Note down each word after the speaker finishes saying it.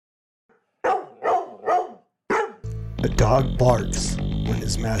A dog barks when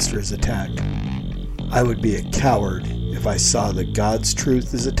his master is attacked. I would be a coward if I saw that God's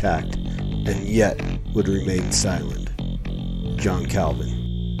truth is attacked and yet would remain silent. John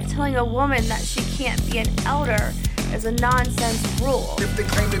Calvin. Telling a woman that she can't be an elder is a nonsense rule. If they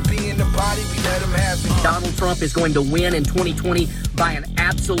claim to be in the body, we let them have it. Donald Trump is going to win in 2020 by an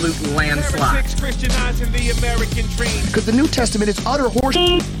absolute landslide. Christianizing the American dream. Because the New Testament is utter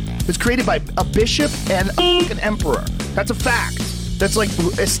horseshit. It's created by a bishop and an emperor. That's a fact. That's like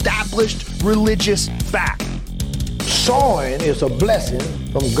established religious fact. Sowing is a blessing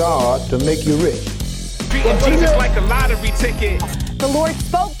from God to make you rich. Treating Jesus like a lottery ticket. The Lord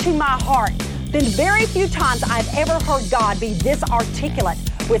spoke to my heart. Been very few times I've ever heard God be this articulate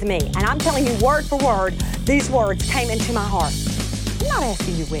with me. And I'm telling you word for word, these words came into my heart. I'm not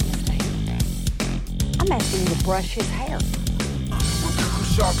asking you to witness to him. I'm asking you to brush his hair.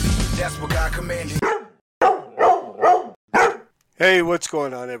 Sharply, that's what God commanded. Hey, what's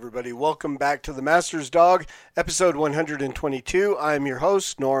going on, everybody? Welcome back to The Master's Dog, episode 122. I'm your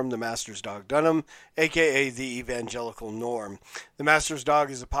host, Norm, the Master's Dog Dunham, a.k.a. the Evangelical Norm. The Master's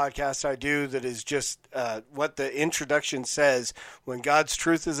Dog is a podcast I do that is just what the introduction says. When God's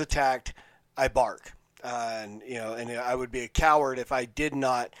truth is attacked, I bark. And I would be a coward if I did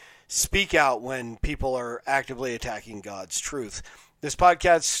not speak out when people are actively attacking God's truth. This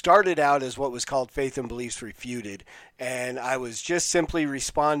podcast started out as what was called Faith and Beliefs Refuted, and I was just simply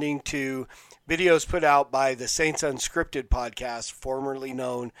responding to videos put out by the Saints Unscripted podcast, formerly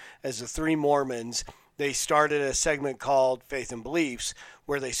known as the Three Mormons. They started a segment called Faith and Beliefs,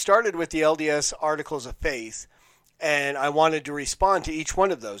 where they started with the LDS Articles of Faith, and I wanted to respond to each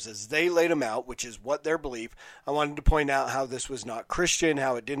one of those as they laid them out, which is what their belief. I wanted to point out how this was not Christian,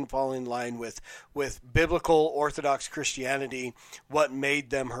 how it didn't fall in line with biblical Orthodox Christianity, what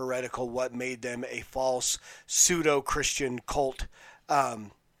made them heretical, what made them a false pseudo-Christian cult. I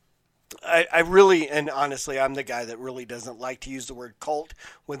really, and honestly, I'm the guy that really doesn't like to use the word cult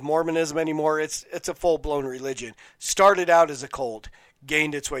with Mormonism anymore. It's a full-blown religion. Started out as a cult,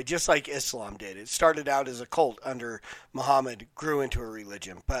 gained its way, just like Islam did. It started out as a cult under Muhammad, grew into a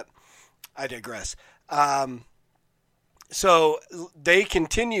religion, but I digress. So they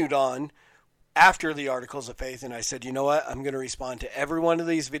continued on after the Articles of Faith, and I said, you know what, I'm going to respond to every one of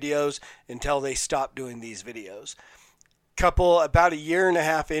these videos until they stop doing these videos. About a year and a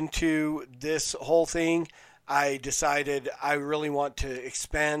half into this whole thing, I decided I really want to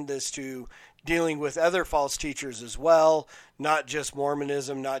expand this to dealing with other false teachers as well, not just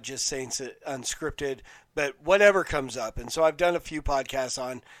Mormonism, not just Saints Unscripted, but whatever comes up. And so I've done a few podcasts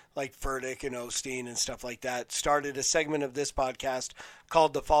on like Furtick and Osteen and stuff like that. Started a segment of this podcast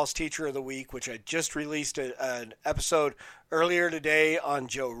called The False Teacher of the Week, which I just released an episode earlier today on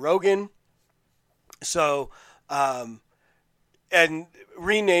Joe Rogan. So, and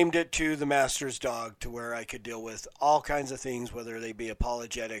renamed it to The Master's Dog to where I could deal with all kinds of things, whether they be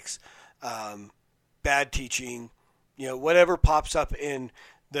apologetics, bad teaching, whatever pops up in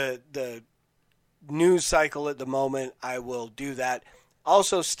the news cycle at the moment, I will do that.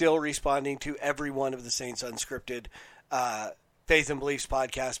 Also still responding to every one of the Saints Unscripted Faith and Beliefs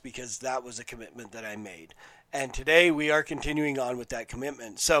podcast, because that was a commitment that I made. And today we are continuing on with that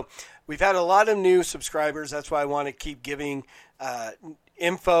commitment. So we've had a lot of new subscribers. That's why I want to keep giving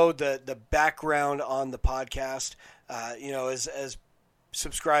info, the background on the podcast. As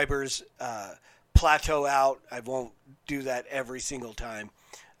subscribers plateau out, I won't do that every single time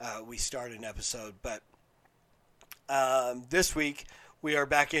we start an episode. But this week we are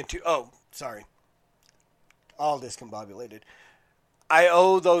back into, all discombobulated. I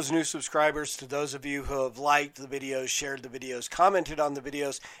owe those new subscribers to those of you who have liked the videos, shared the videos, commented on the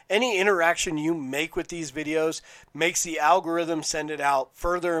videos. Any interaction you make with these videos makes the algorithm send it out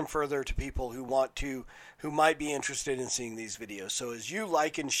further and further to people who might be interested in seeing these videos. So as you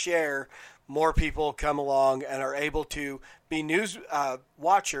like and share, more people come along and are able to be news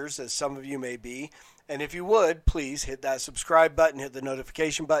watchers, as some of you may be. And if you would, please hit that subscribe button, hit the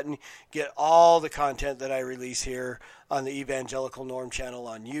notification button, get all the content that I release here on the Evangelical Norm channel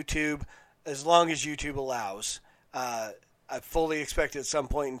on YouTube, as long as YouTube allows. I fully expect at some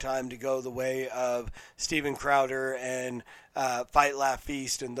point in time to go the way of Steven Crowder and Fight, Laugh,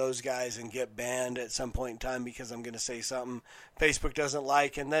 Feast and those guys and get banned at some point in time because I'm going to say something Facebook doesn't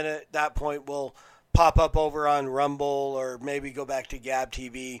like. And then at that point we'll pop up over on Rumble or maybe go back to Gab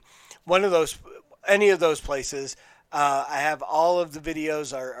TV. Any of those places. I have all of the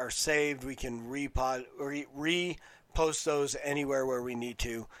videos are saved. We can repost those anywhere where we need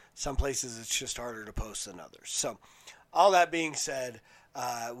to. Some places it's just harder to post than others. So all that being said,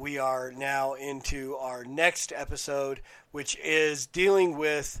 We are now into our next episode, which is dealing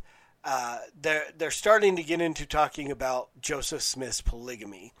with, they're starting to get into talking about Joseph Smith's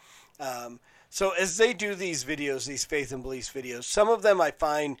polygamy. So as they do these videos, these faith and beliefs videos, some of them I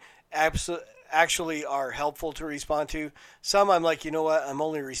find actually are helpful to respond to. Some I'm like, you know what, I'm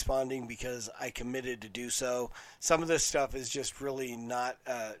only responding because I committed to do so. Some of this stuff is just really not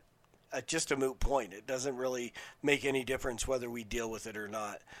just a moot point. It doesn't really make any difference whether we deal with it or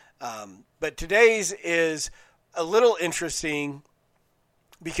not. But today's is a little interesting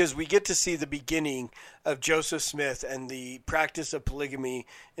because we get to see the beginning of Joseph Smith and the practice of polygamy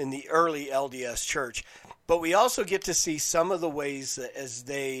in the early LDS church. But we also get to see some of the ways that as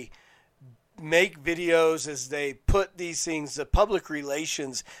they make videos, as they put these things, the public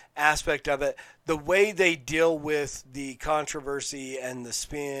relations aspect of it, the way they deal with the controversy and the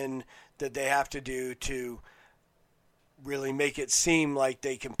spin that they have to do to really make it seem like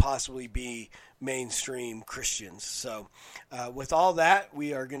they can possibly be mainstream Christians. So with all that,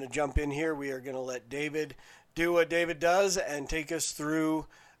 we are going to jump in here. We are going to let David do what David does and take us through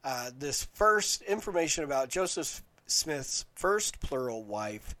this first information about Joseph Smith's first plural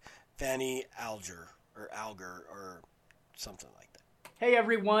wife, Fanny Alger, or something like that. Hey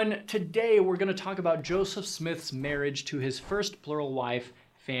everyone, today we're going to talk about Joseph Smith's marriage to his first plural wife,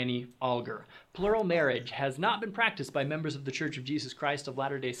 Fanny Alger. Plural marriage has not been practiced by members of the Church of Jesus Christ of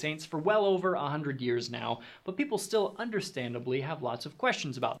Latter-day Saints for well over 100 years now, but people still understandably have lots of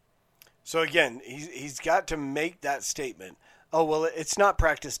questions about it. So again, he's got to make that statement. Oh, well, it's not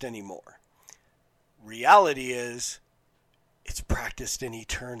practiced anymore. Reality is, it's practiced in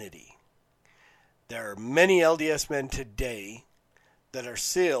eternity. There are many LDS men today that are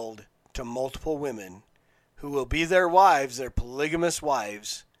sealed to multiple women who will be their wives, their polygamous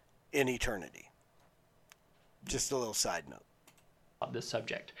wives, in eternity. Just a little side note. This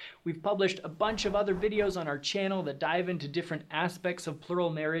subject. We've published a bunch of other videos on our channel that dive into different aspects of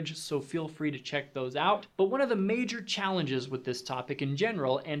plural marriage, so feel free to check those out. But one of the major challenges with this topic in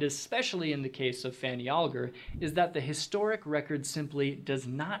general, and especially in the case of Fanny Alger, is that the historic record simply does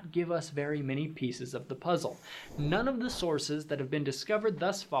not give us very many pieces of the puzzle. None of the sources that have been discovered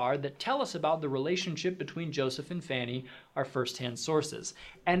thus far that tell us about the relationship between Joseph and Fanny are first-hand sources.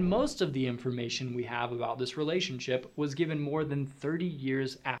 And most of the information we have about this relationship was given more than 30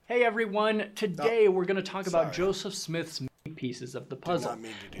 years after. Hey everyone, today we're going to talk about Joseph Smith's pieces of the puzzle.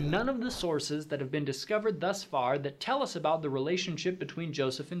 None of the sources that have been discovered thus far that tell us about the relationship between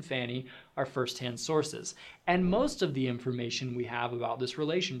Joseph and Fanny are first-hand sources. And most of the information we have about this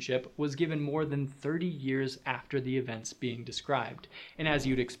relationship was given more than 30 years after the events being described. And as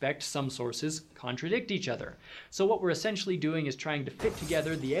you'd expect, some sources contradict each other. So what we're essentially doing is trying to fit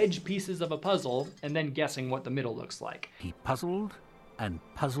together the edge pieces of a puzzle and then guessing what the middle looks like. He puzzled and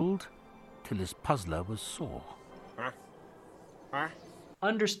puzzled till his puzzler was sore.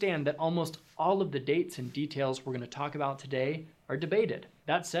 Understand that almost all of the dates and details we're going to talk about today are debated.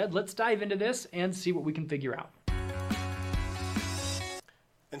 That said, let's dive into this and see what we can figure out.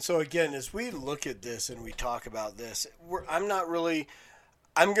 And so again, as we look at this and we talk about this, I'm going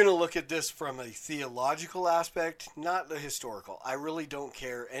to look at this from a theological aspect, not the historical. I really don't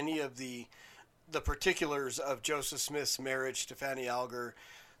care any of the particulars of Joseph Smith's marriage to Fanny Alger,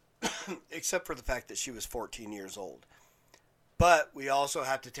 except for the fact that she was 14 years old. But we also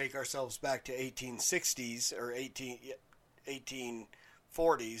have to take ourselves back to 1860s or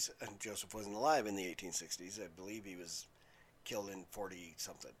 1840s, and Joseph wasn't alive in the 1860s. I believe he was killed in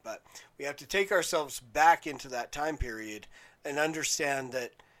 40-something. But we have to take ourselves back into that time period and understand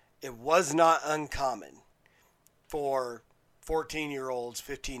that it was not uncommon for 14-year-olds,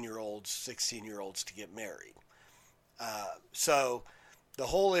 15-year-olds, 16-year-olds to get married. So the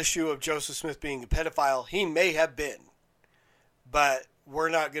whole issue of Joseph Smith being a pedophile, he may have been. But we're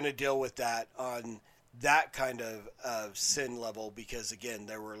not going to deal with that on that kind of sin level because, again,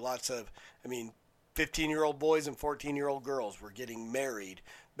 there were lots of, 15-year-old boys and 14-year-old girls were getting married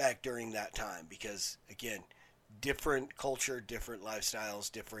back during that time because, again, different culture, different lifestyles,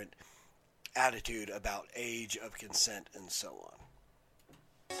 different attitude about age of consent and so on.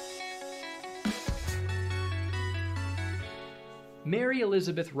 Mary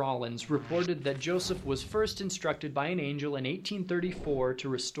Elizabeth Rollins reported that Joseph was first instructed by an angel in 1834 to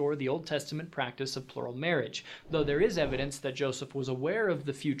restore the Old Testament practice of plural marriage, though there is evidence that Joseph was aware of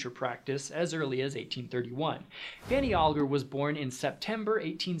the future practice as early as 1831. Fanny Alger was born in September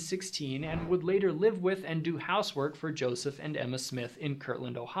 1816 and would later live with and do housework for Joseph and Emma Smith in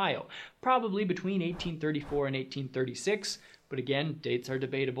Kirtland, Ohio, probably between 1834 and 1836, but again, dates are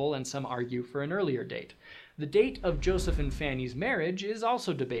debatable and some argue for an earlier date. The date of Joseph and Fanny's marriage is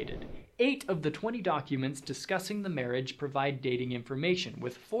also debated. 8 of the 20 documents discussing the marriage provide dating information,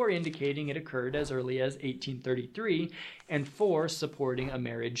 with 4 indicating it occurred as early as 1833 and 4 supporting a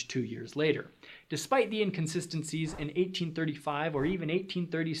marriage 2 years later. Despite the inconsistencies, an 1835 or even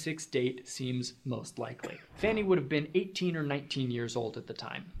 1836 date seems most likely. Fanny would have been 18 or 19 years old at the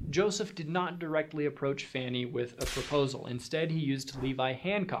time. Joseph did not directly approach Fanny with a proposal. Instead, he used Levi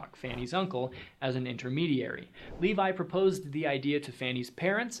Hancock, Fanny's uncle, as an intermediary. Levi proposed the idea to Fanny's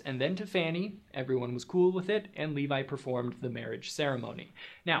parents and then to Fanny. Everyone was cool with it, and Levi performed the marriage ceremony.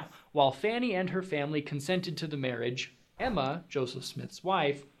 Now, while Fanny and her family consented to the marriage, Emma, Joseph Smith's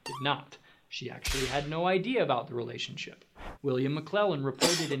wife, did not. She actually had no idea about the relationship. William McClellan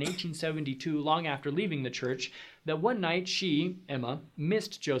reported in 1872, long after leaving the church, that one night she, Emma,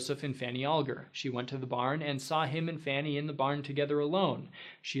 missed Joseph and Fanny Alger. She went to the barn and saw him and Fanny in the barn together alone.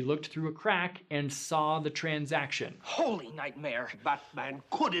 She looked through a crack and saw the transaction. Holy nightmare, Batman,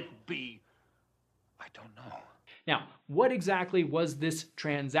 could it be? I don't know. Now, what exactly was this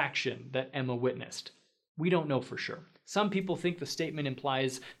transaction that Emma witnessed? We don't know for sure. Some people think the statement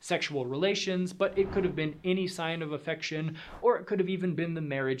implies sexual relations, but it could have been any sign of affection, or it could have even been the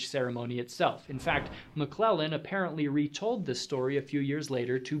marriage ceremony itself. In fact, McClellan apparently retold this story a few years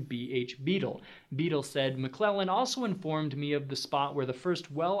later to B.H. Beadle. Beadle said, "McClellan also informed me of the spot where the first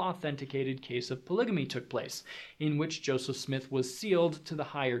well-authenticated case of polygamy took place, in which Joseph Smith was sealed to the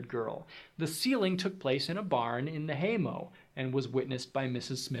hired girl. The sealing took place in a barn in the haymow, and was witnessed by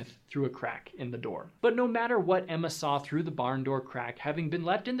Mrs. Smith through a crack in the door." But no matter what Emma saw through the barn door crack, having been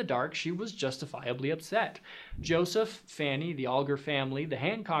left in the dark, she was justifiably upset. Joseph, Fanny, the Alger family, the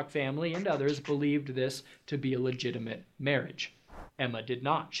Hancock family, and others believed this to be a legitimate marriage. Emma did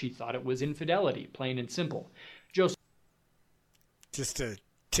not. She thought it was infidelity, plain and simple. Joseph to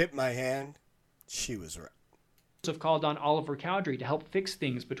tip my hand, she was right. Joseph called on Oliver Cowdery to help fix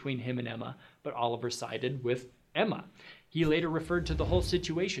things between him and Emma, but Oliver sided with Emma. He later referred to the whole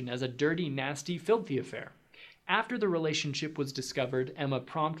situation as a dirty, nasty, filthy affair. After the relationship was discovered, Emma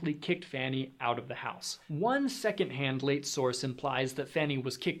promptly kicked Fanny out of the house. One second-hand late source implies that Fanny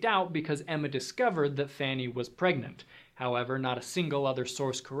was kicked out because Emma discovered that Fanny was pregnant. However, not a single other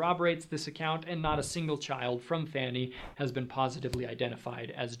source corroborates this account, and not a single child from Fanny has been positively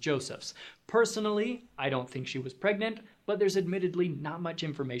identified as Joseph's. Personally, I don't think she was pregnant, but there's admittedly not much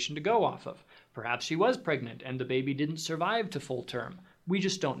information to go off of. Perhaps she was pregnant and the baby didn't survive to full term. We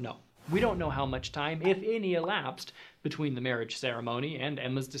just don't know. We don't know how much time, if any, elapsed between the marriage ceremony and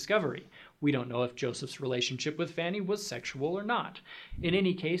Emma's discovery. We don't know if Joseph's relationship with Fanny was sexual or not. In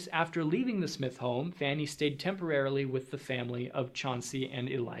any case, after leaving the Smith home, Fanny stayed temporarily with the family of Chauncey and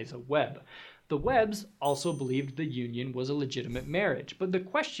Eliza Webb. The Webbs also believed the union was a legitimate marriage, but the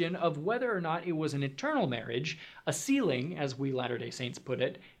question of whether or not it was an eternal marriage, a sealing, as we Latter-day Saints put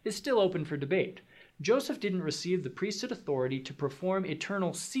it, is still open for debate. Joseph didn't receive the priesthood authority to perform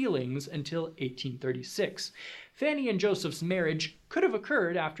eternal sealings until 1836. Fanny and Joseph's marriage could have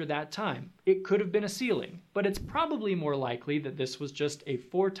occurred after that time. It could have been a sealing, but it's probably more likely that this was just a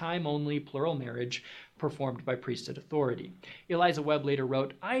 4-time-only plural marriage performed by priesthood authority. Eliza Webb later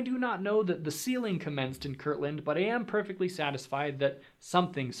wrote, "I do not know that the sealing commenced in Kirtland, but I am perfectly satisfied that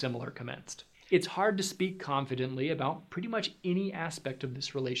something similar commenced." It's hard to speak confidently about pretty much any aspect of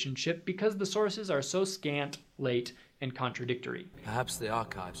this relationship because the sources are so scant, late, and contradictory. Perhaps the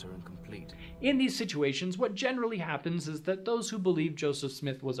archives are incomplete. In these situations, what generally happens is that those who believe Joseph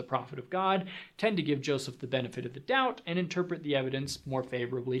Smith was a prophet of God tend to give Joseph the benefit of the doubt and interpret the evidence more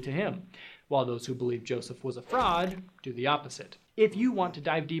favorably to him, while those who believe Joseph was a fraud do the opposite. If you want to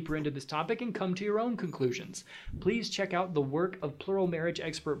dive deeper into this topic and come to your own conclusions, please check out the work of plural marriage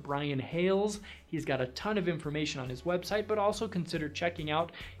expert Brian Hales. He's got a ton of information on his website, but also consider checking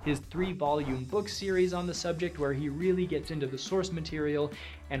out his 3-volume book series on the subject, where he really gets into the source material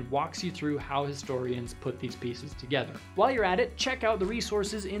and walks you through how historians put these pieces together. While you're at it, check out the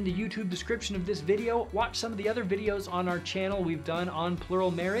resources in the YouTube description of this video, watch some of the other videos on our channel we've done on plural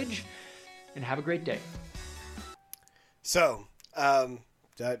marriage, and have a great day. So,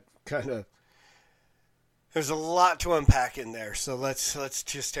 that kind of, there's a lot to unpack in there, so let's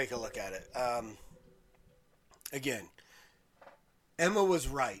just take a look at it. Again, Emma was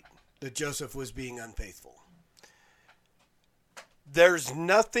right that Joseph was being unfaithful. There's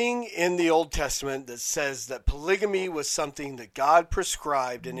nothing in the Old Testament that says that polygamy was something that God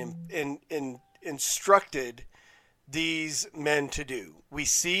prescribed and instructed these men to do. We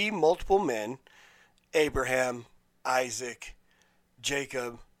see multiple men, Abraham, Isaac,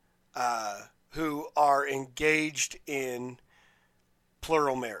 Jacob, who are engaged in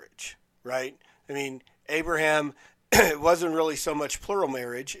plural marriage, right? I mean, Abraham, it wasn't really so much plural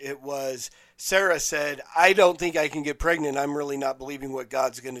marriage. It was Sarah said, I don't think I can get pregnant. I'm really not believing what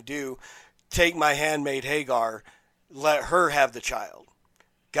God's going to do. Take my handmaid Hagar, let her have the child.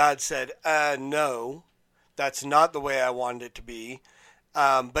 God said, no, that's not the way I wanted it to be.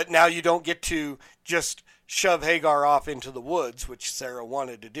 But now you don't get to just shove Hagar off into the woods, which Sarah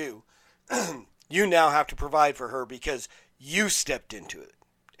wanted to do. You now have to provide for her because you stepped into it,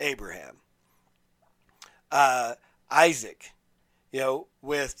 Abraham. Isaac,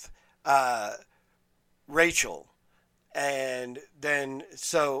 with Rachel. And then,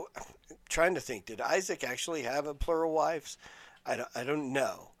 so I'm trying to think, did Isaac actually have a plural wives? I don't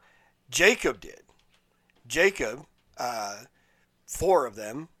know. Jacob did. Jacob, 4 of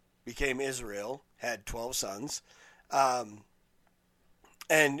them became Israel, had 12 sons,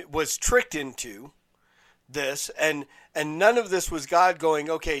 and was tricked into this. And none of this was God going,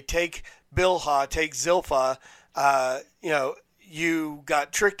 okay, take Bilhah, take Zilpah, you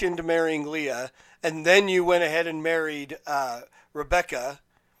got tricked into marrying Leah, and then you went ahead and married Rebecca.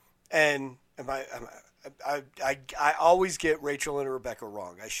 And I always get Rachel and Rebecca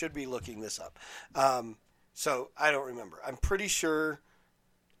wrong. I should be looking this up. So I don't remember. I'm pretty sure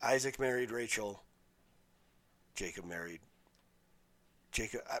Isaac married Rachel. Jacob married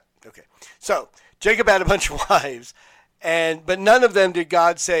Jacob. Okay. So Jacob had a bunch of wives, but none of them did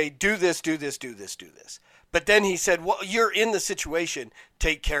God say, do this, do this, do this, do this. But then he said, well, you're in the situation.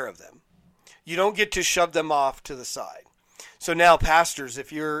 Take care of them. You don't get to shove them off to the side. So now, pastors,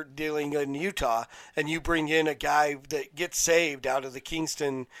 if you're dealing in Utah and you bring in a guy that gets saved out of the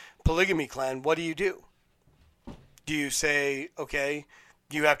Kingston polygamy clan, what do you do? Do you say, okay,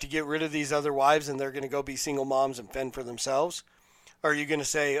 you have to get rid of these other wives and they're going to go be single moms and fend for themselves? Or are you going to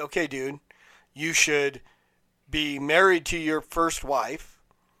say, okay, dude, you should be married to your first wife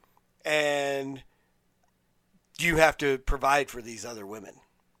and you have to provide for these other women?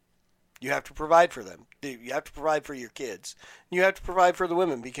 You have to provide for them. You have to provide for your kids. You have to provide for the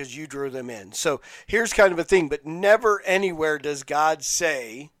women because you drew them in. So here's kind of a thing, but never anywhere does God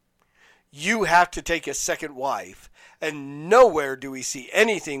say you have to take a second wife. And nowhere do we see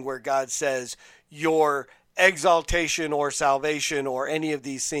anything where God says your exaltation or salvation or any of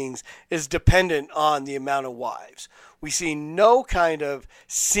these things is dependent on the amount of wives. We see no kind of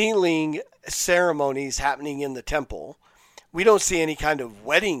sealing ceremonies happening in the temple. We don't see any kind of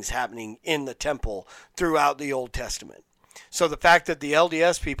weddings happening in the temple throughout the Old Testament. So the fact that the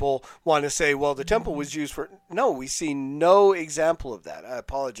LDS people want to say, well, the temple was used for... No, we see no example of that. I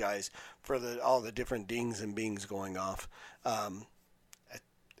apologize for all the different dings and bings going off. I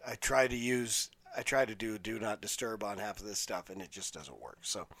try to do not disturb on half of this stuff, and it just doesn't work.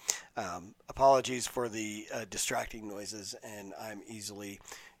 So apologies for the distracting noises, and I'm easily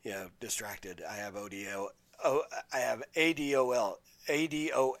distracted. I have I have ADOS.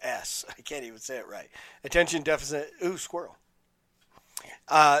 I can't even say it right. Attention deficit. Squirrel.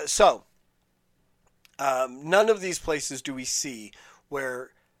 So none of these places do we see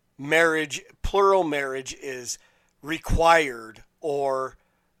where plural marriage is required or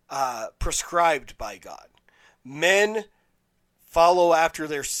prescribed by God. Men follow after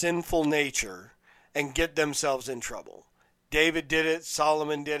their sinful nature and get themselves in trouble. David did it.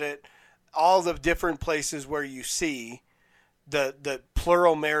 Solomon did it. All the different places where you see the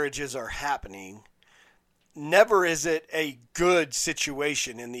plural marriages are happening, never is it a good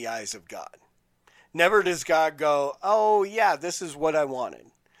situation in the eyes of God. Never does God go, oh yeah, this is what I wanted.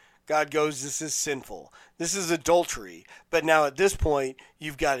 God goes, this is sinful. This is adultery. But now at this point,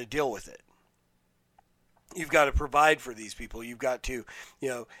 you've got to deal with it. You've got to provide for these people. You've got to,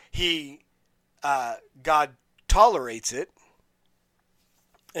 God tolerates it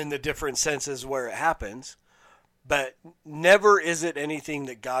in the different senses where it happens, but never is it anything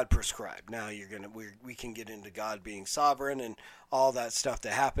that God prescribed. Now we can get into God being sovereign and all that stuff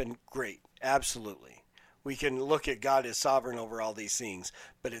that happened. Great. Absolutely. We can look at God as sovereign over all these things,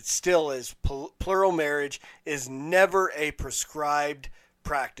 but it still is plural marriage is never a prescribed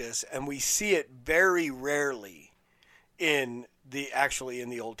practice. And we see it very rarely in the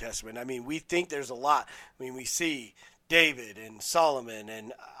Old Testament. I mean, we think there's a lot. I mean, we see David and Solomon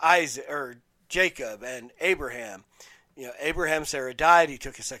and Isaac or Jacob and Abraham. Abraham, Sarah died. He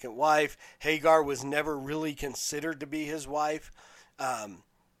took a second wife. Hagar was never really considered to be his wife.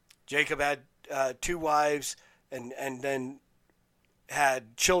 Jacob had 2 wives and then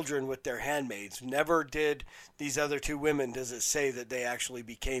had children with their handmaids. Never did these other 2 women, does it say that they actually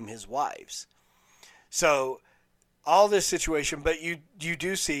became his wives. So all this situation, but you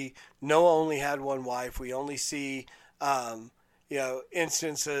do see Noah only had 1 wife. We only see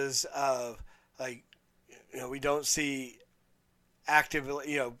instances of we don't see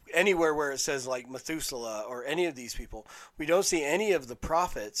actively, anywhere where it says like Methuselah or any of these people. We don't see any of the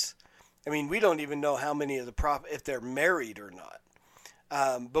prophets. I mean, we don't even know how many of the prophets, if they're married or not.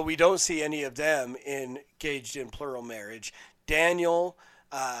 But we don't see any of them engaged in plural marriage. Daniel,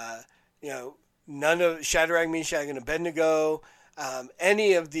 none of Shadrach, Meshach, and Abednego,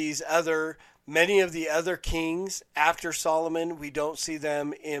 any of these many of the other kings after Solomon, we don't see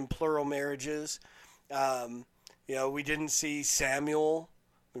them in plural marriages. We didn't see Samuel.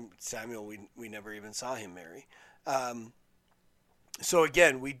 We never even saw him marry. So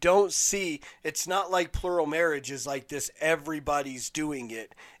again, we don't see, it's not like plural marriage is like this, everybody's doing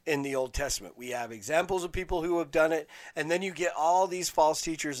it in the Old Testament. We have examples of people who have done it, and then you get all these false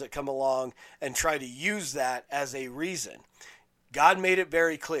teachers that come along and try to use that as a reason. God made it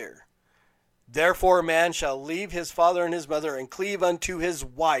very clear. Therefore a man shall leave his father and his mother and cleave unto his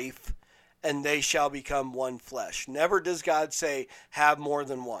wife, and they shall become one flesh. Never does God say have more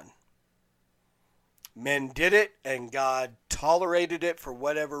than one. Men did it, and God tolerated it for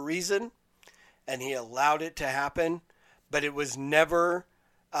whatever reason, and he allowed it to happen, but it was never,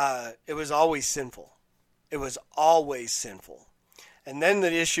 it was always sinful. It was always sinful. And then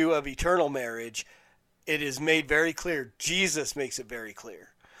the issue of eternal marriage, it is made very clear, Jesus makes it very clear,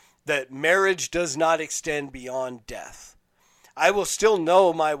 that marriage does not extend beyond death. I will still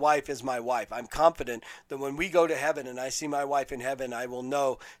know my wife is my wife. I'm confident that when we go to heaven and I see my wife in heaven, I will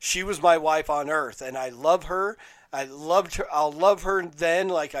know she was my wife on earth, and I love her. I loved her. I'll love her then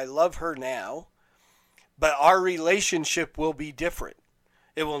like I love her now, but our relationship will be different.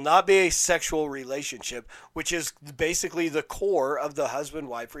 It will not be a sexual relationship, which is basically the core of the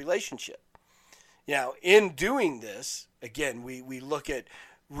husband-wife relationship. Now, in doing this, again, we look at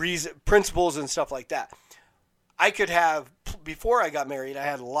principles and stuff like that. I could have, before I got married, I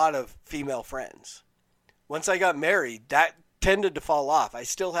had a lot of female friends. Once I got married, that tended to fall off. I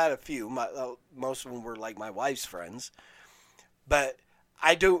still had a few. Most of them were like my wife's friends. But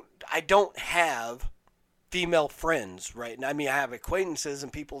I don't have female friends right now. I mean, I have acquaintances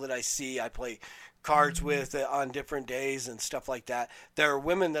and people that I see, I play cards with on different days and stuff like that. There are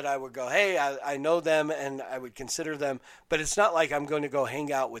women that I would go, hey, I know them and I would consider them, but it's not like I'm going to go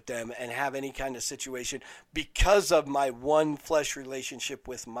hang out with them and have any kind of situation because of my one flesh relationship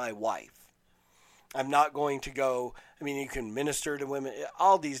with my wife. I'm not going to go, I mean, you can minister to women,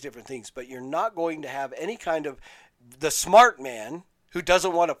 all these different things, but you're not going to have any kind of, the smart man who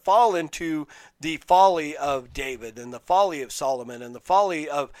doesn't want to fall into the folly of David and the folly of Solomon and the folly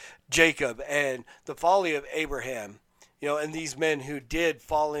of Jacob and the folly of Abraham, and these men who did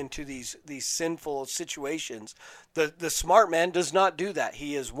fall into these sinful situations. The smart man does not do that.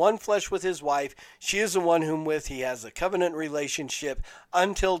 He is one flesh with his wife. She is the one whom with he has a covenant relationship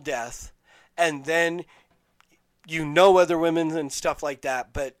until death. And then other women and stuff like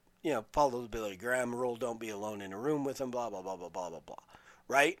that, but follow the Billy Graham rule, don't be alone in a room with them, blah, blah, blah, blah, blah, blah, blah,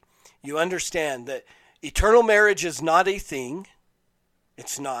 right? You understand that eternal marriage is not a thing.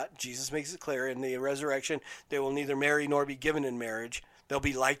 It's not. Jesus makes it clear in the resurrection, they will neither marry nor be given in marriage. They'll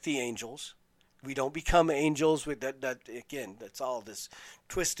be like the angels. We don't become angels with that. Again, that's all this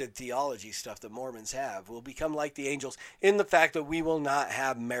twisted theology stuff that Mormons have. We'll become like the angels in the fact that we will not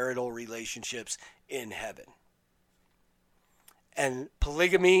have marital relationships in heaven. And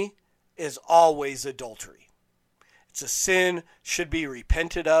polygamy is always adultery. It's a sin, should be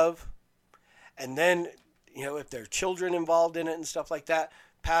repented of. And then, if there are children involved in it and stuff like that,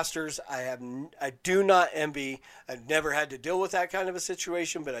 pastors, I do not envy. I've never had to deal with that kind of a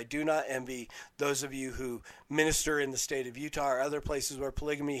situation, but I do not envy those of you who minister in the state of Utah or other places where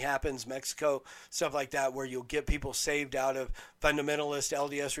polygamy happens, Mexico, stuff like that, where you'll get people saved out of fundamentalist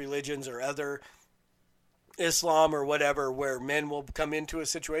LDS religions or other Islam or whatever, where men will come into a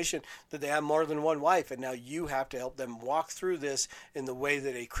situation that they have more than one wife, and now you have to help them walk through this in the way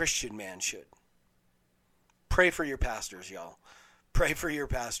that a Christian man should. Pray for your pastors, y'all. Pray for your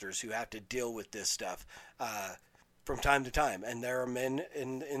pastors who have to deal with this stuff from time to time. And there are men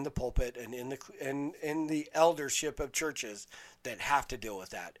in the pulpit and in the eldership of churches that have to deal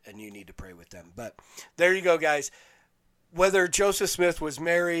with that, and you need to pray with them. But there you go, guys. Whether Joseph Smith was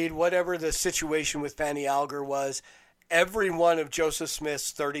married, whatever the situation with Fanny Alger was, every one of Joseph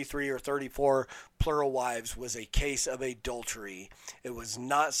Smith's 33 or 34 plural wives was a case of adultery. It was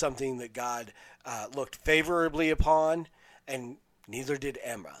not something that God looked favorably upon, and neither did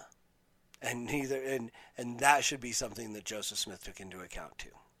Emma. And that should be something that Joseph Smith took into account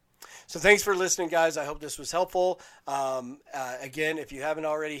too. So thanks for listening, guys. I hope this was helpful. Again, if you haven't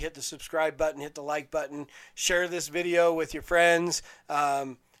already, hit the subscribe button, hit the like button, share this video with your friends.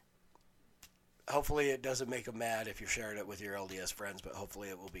 hopefully it doesn't make them mad if you're sharing it with your LDS friends, but hopefully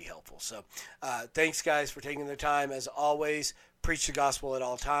it will be helpful. So thanks, guys, for taking the time. As always, preach the gospel at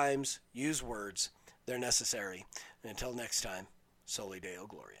all times. Use words. They're necessary. And until next time, Soli Deo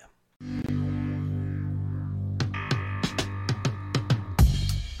Gloria.